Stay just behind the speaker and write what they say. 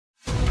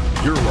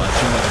You're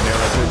watching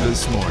America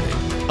This Morning,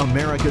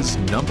 America's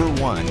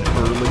 #1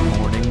 early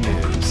morning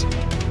news.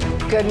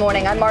 Good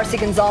morning. I'm Marcy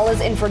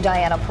Gonzalez in for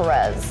Diana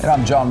Perez. And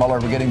I'm John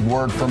Muller. We're getting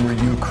word from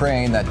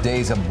Ukraine that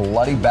days of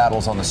bloody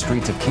battles on the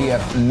streets of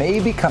Kiev may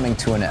be coming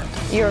to an end.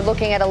 You're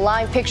looking at a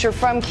live picture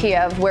from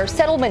Kiev where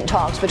settlement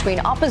talks between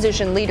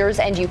opposition leaders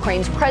and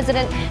Ukraine's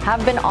president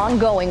have been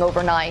ongoing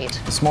overnight.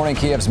 This morning,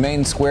 Kiev's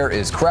main square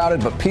is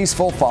crowded but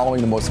peaceful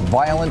following the most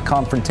violent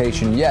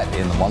confrontation yet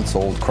in the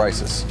months-old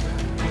crisis.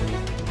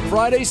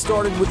 Friday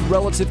started with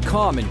relative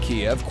calm in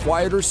Kiev,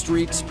 quieter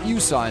streets, few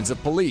signs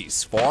of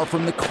police. Far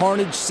from the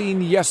carnage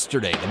seen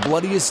yesterday, the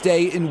bloodiest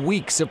day in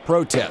weeks of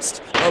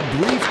protest. A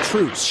brief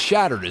truce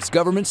shattered as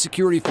government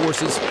security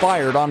forces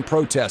fired on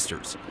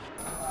protesters.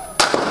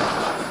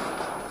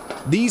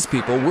 These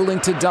people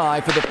willing to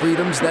die for the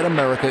freedoms that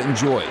America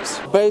enjoys.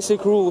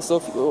 Basic rules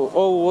of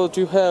all what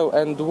you have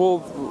and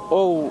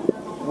all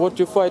what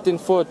you're fighting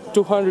for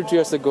 200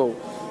 years ago.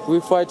 We're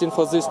fighting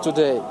for this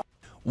today.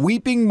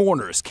 Weeping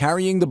mourners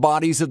carrying the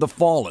bodies of the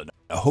fallen.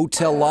 A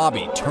hotel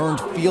lobby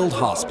turned field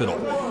hospital.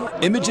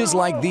 Images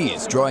like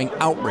these drawing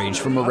outrage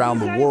from around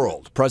the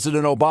world.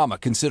 President Obama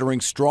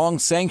considering strong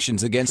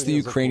sanctions against the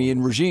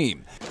Ukrainian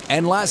regime.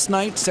 And last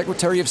night,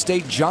 Secretary of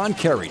State John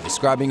Kerry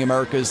describing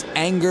America's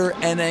anger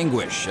and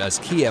anguish as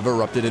Kiev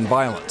erupted in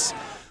violence.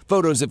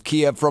 Photos of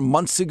Kiev from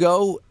months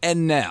ago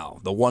and now,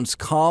 the once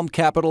calm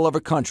capital of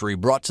a country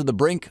brought to the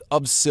brink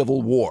of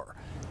civil war.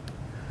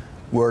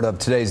 Word of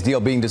today's deal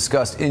being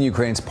discussed in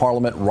Ukraine's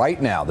parliament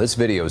right now. This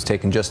video is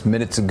taken just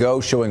minutes ago,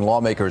 showing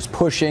lawmakers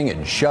pushing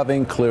and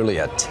shoving. Clearly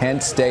a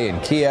tense day in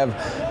Kiev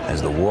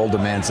as the world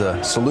demands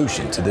a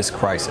solution to this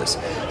crisis.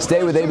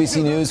 Stay with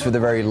ABC News for the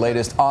very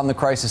latest on the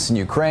crisis in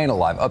Ukraine. A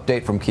live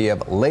update from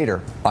Kiev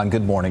later on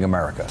Good Morning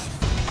America.